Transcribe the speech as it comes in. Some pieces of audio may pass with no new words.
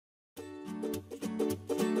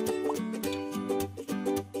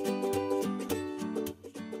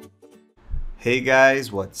Hey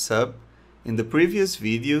guys, what's up? In the previous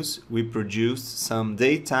videos, we produced some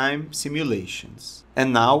daytime simulations.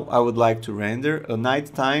 And now I would like to render a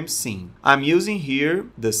nighttime scene. I'm using here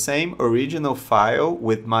the same original file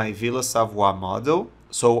with my Villa Savoye model.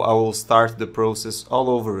 So I will start the process all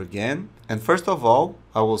over again. And first of all,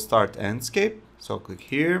 I will start Enscape. So I'll click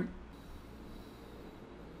here.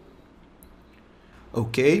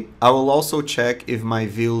 Okay, I will also check if my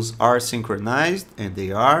views are synchronized, and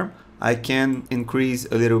they are. I can increase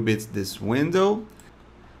a little bit this window,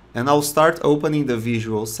 and I'll start opening the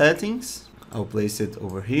visual settings. I'll place it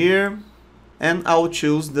over here, and I'll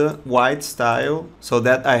choose the white style so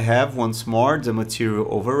that I have once more the material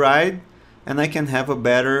override, and I can have a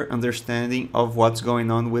better understanding of what's going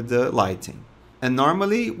on with the lighting. And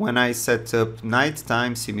normally, when I set up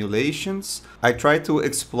nighttime simulations, I try to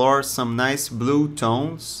explore some nice blue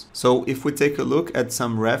tones. So if we take a look at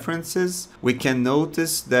some references, we can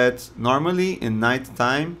notice that normally in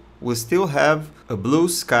nighttime, we still have a blue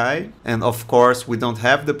sky. And of course, we don't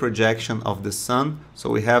have the projection of the sun. So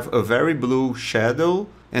we have a very blue shadow.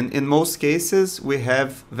 And in most cases, we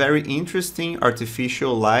have very interesting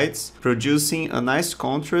artificial lights producing a nice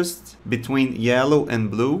contrast between yellow and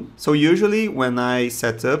blue. So usually when I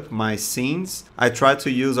set up my scenes, I try to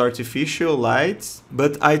use artificial lights,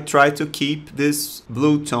 but I try to keep this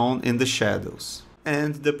blue tone in the shadows.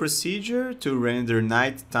 And the procedure to render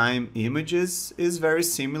nighttime images is very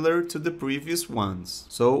similar to the previous ones.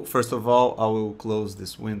 So first of all, I will close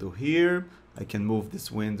this window here. I can move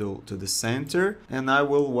this window to the center, and I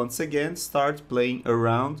will once again start playing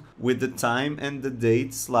around with the time and the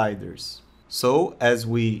date sliders. So as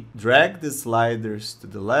we drag the sliders to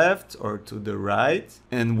the left or to the right,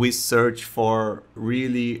 and we search for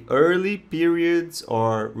really early periods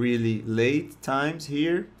or really late times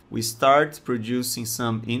here, we start producing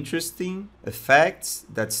some interesting effects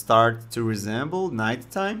that start to resemble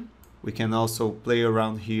nighttime. We can also play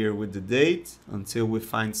around here with the date until we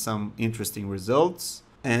find some interesting results.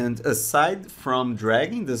 And aside from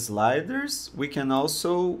dragging the sliders, we can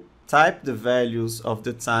also type the values of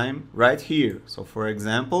the time right here. So for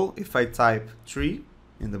example, if I type 3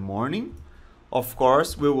 in the morning, of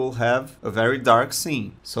course, we will have a very dark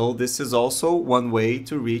scene. So this is also one way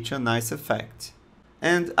to reach a nice effect.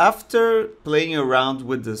 And after playing around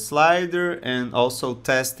with the slider and also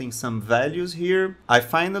testing some values here, I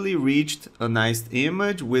finally reached a nice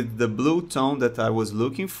image with the blue tone that I was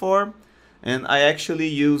looking for. And I actually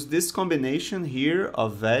used this combination here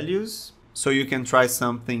of values. So you can try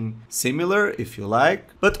something similar if you like.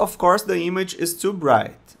 But of course the image is too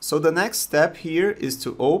bright. So the next step here is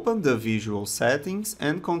to open the visual settings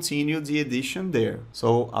and continue the edition there.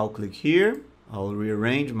 So I'll click here. I'll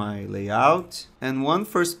rearrange my layout, and one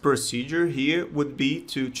first procedure here would be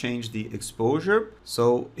to change the exposure.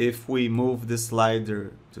 So if we move the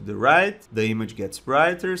slider to the right, the image gets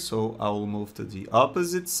brighter, so I will move to the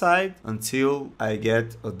opposite side until I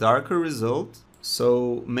get a darker result.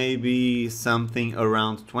 So maybe something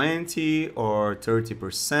around 20 or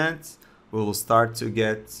 30%. We will start to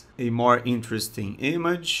get a more interesting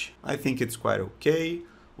image. I think it's quite okay.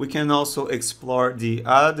 We can also explore the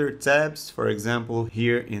other tabs. For example,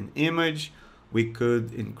 here in image, we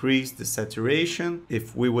could increase the saturation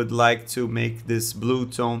if we would like to make this blue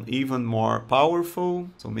tone even more powerful.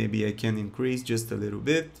 So maybe I can increase just a little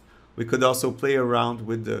bit. We could also play around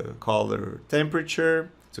with the color temperature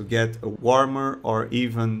to get a warmer or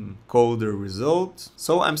even colder result.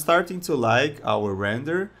 So I'm starting to like our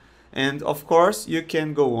render. And of course, you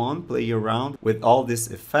can go on play around with all these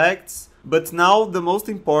effects. But now the most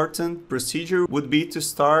important procedure would be to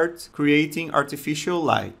start creating artificial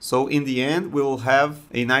light. So in the end, we will have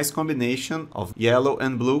a nice combination of yellow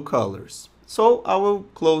and blue colors. So I will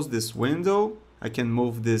close this window. I can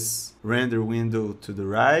move this render window to the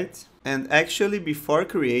right. And actually, before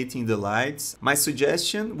creating the lights, my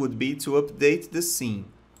suggestion would be to update the scene.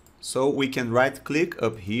 So we can right click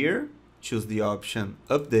up here, choose the option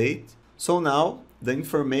update. So now the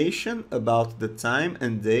information about the time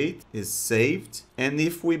and date is saved, and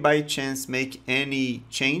if we by chance make any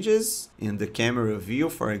changes in the camera view,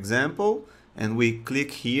 for example, and we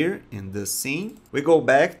click here in the scene, we go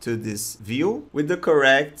back to this view with the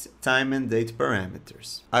correct time and date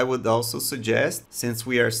parameters. I would also suggest, since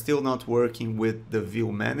we are still not working with the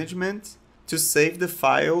view management, to save the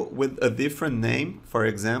file with a different name. For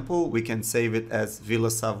example, we can save it as Villa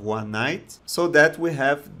Savoye Night, so that we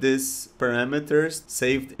have these parameters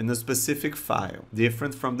saved in a specific file,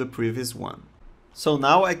 different from the previous one. So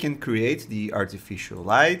now I can create the artificial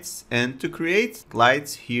lights, and to create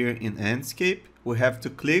lights here in Enscape, we have to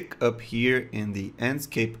click up here in the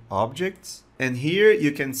Enscape objects. And here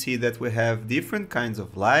you can see that we have different kinds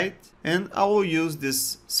of light, and I will use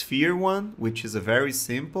this sphere one, which is a very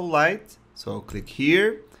simple light. So I'll click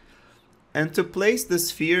here. And to place the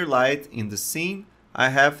sphere light in the scene, I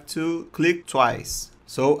have to click twice.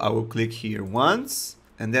 So I will click here once,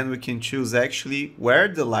 and then we can choose actually where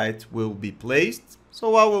the light will be placed.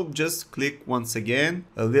 So I will just click once again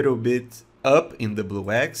a little bit up in the blue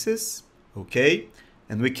axis. Okay,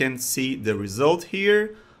 and we can see the result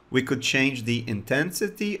here. We could change the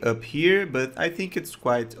intensity up here, but I think it's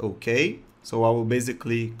quite okay. So I will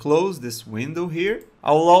basically close this window here.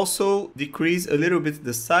 I will also decrease a little bit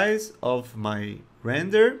the size of my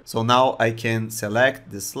render. So now I can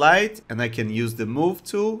select this light and I can use the move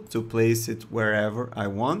tool to place it wherever I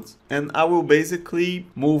want. And I will basically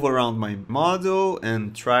move around my model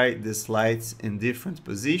and try these lights in different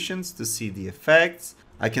positions to see the effects.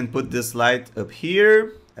 I can put this light up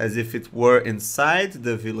here as if it were inside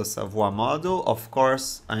the Villa Savoye model. Of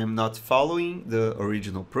course, I am not following the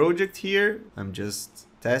original project here. I'm just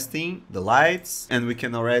testing the lights, and we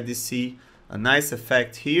can already see a nice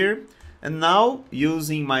effect here. And now,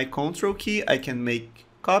 using my Control key, I can make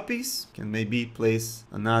copies. Can maybe place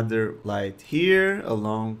another light here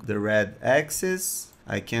along the red axis.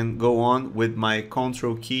 I can go on with my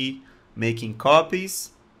Control key making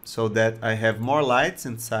copies, so that I have more lights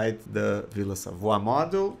inside the Villa Savoye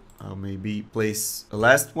model. I'll maybe place a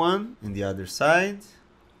last one in the other side.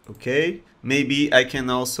 Okay, maybe I can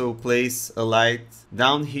also place a light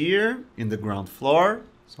down here in the ground floor.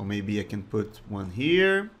 So maybe I can put one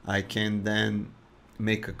here. I can then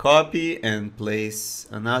make a copy and place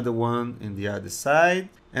another one in the other side.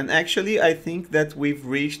 And actually, I think that we've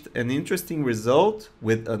reached an interesting result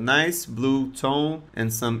with a nice blue tone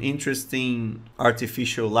and some interesting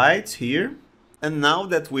artificial lights here. And now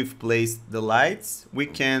that we've placed the lights, we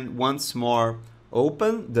can once more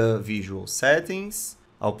open the visual settings.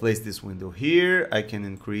 I'll place this window here. I can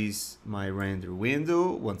increase my render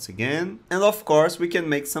window once again. And of course, we can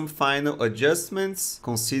make some final adjustments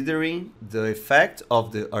considering the effect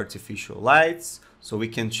of the artificial lights. So we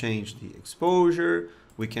can change the exposure.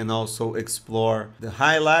 We can also explore the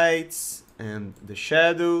highlights and the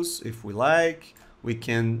shadows if we like. We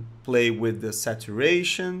can play with the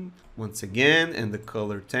saturation once again and the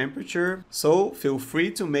color temperature. So feel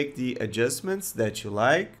free to make the adjustments that you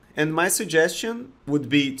like. And my suggestion would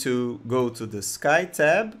be to go to the Sky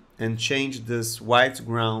tab and change this white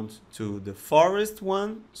ground to the forest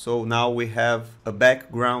one. So now we have a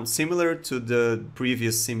background similar to the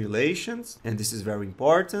previous simulations, and this is very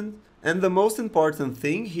important. And the most important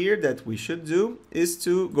thing here that we should do is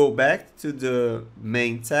to go back to the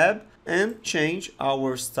main tab and change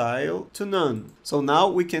our style to none. So now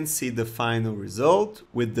we can see the final result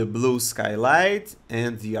with the blue skylight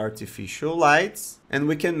and the artificial lights, and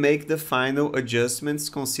we can make the final adjustments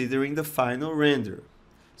considering the final render.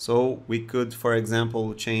 So we could, for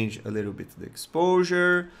example, change a little bit the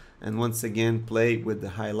exposure and once again play with the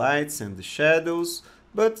highlights and the shadows.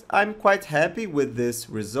 But I'm quite happy with this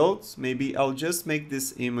result. Maybe I'll just make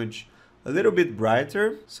this image a little bit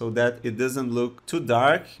brighter so that it doesn't look too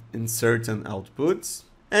dark in certain outputs.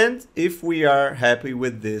 And if we are happy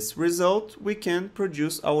with this result, we can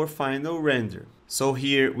produce our final render. So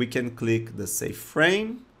here we can click the save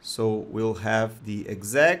frame. So we'll have the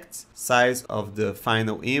exact size of the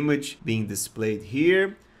final image being displayed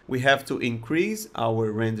here. We have to increase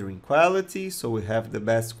our rendering quality, so we have the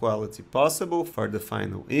best quality possible for the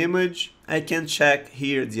final image. I can check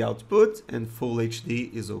here the output, and Full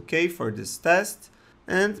HD is okay for this test.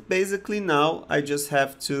 And basically now I just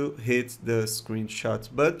have to hit the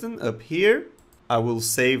screenshot button up here. I will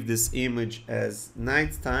save this image as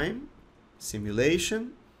Nighttime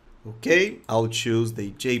simulation. Okay, I'll choose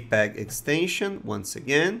the JPEG extension once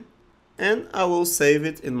again, and I will save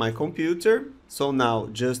it in my computer. So now,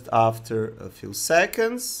 just after a few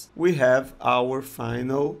seconds, we have our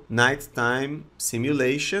final nighttime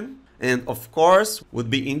simulation. And of course, would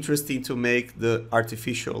be interesting to make the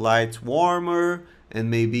artificial light warmer and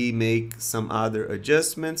maybe make some other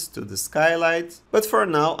adjustments to the skylight. But for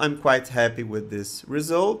now, I'm quite happy with this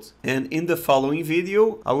result. And in the following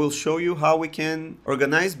video, I will show you how we can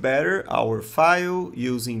organize better our file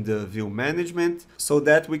using the view management so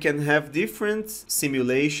that we can have different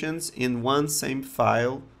simulations in one same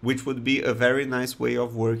file, which would be a very nice way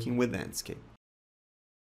of working with Enscape.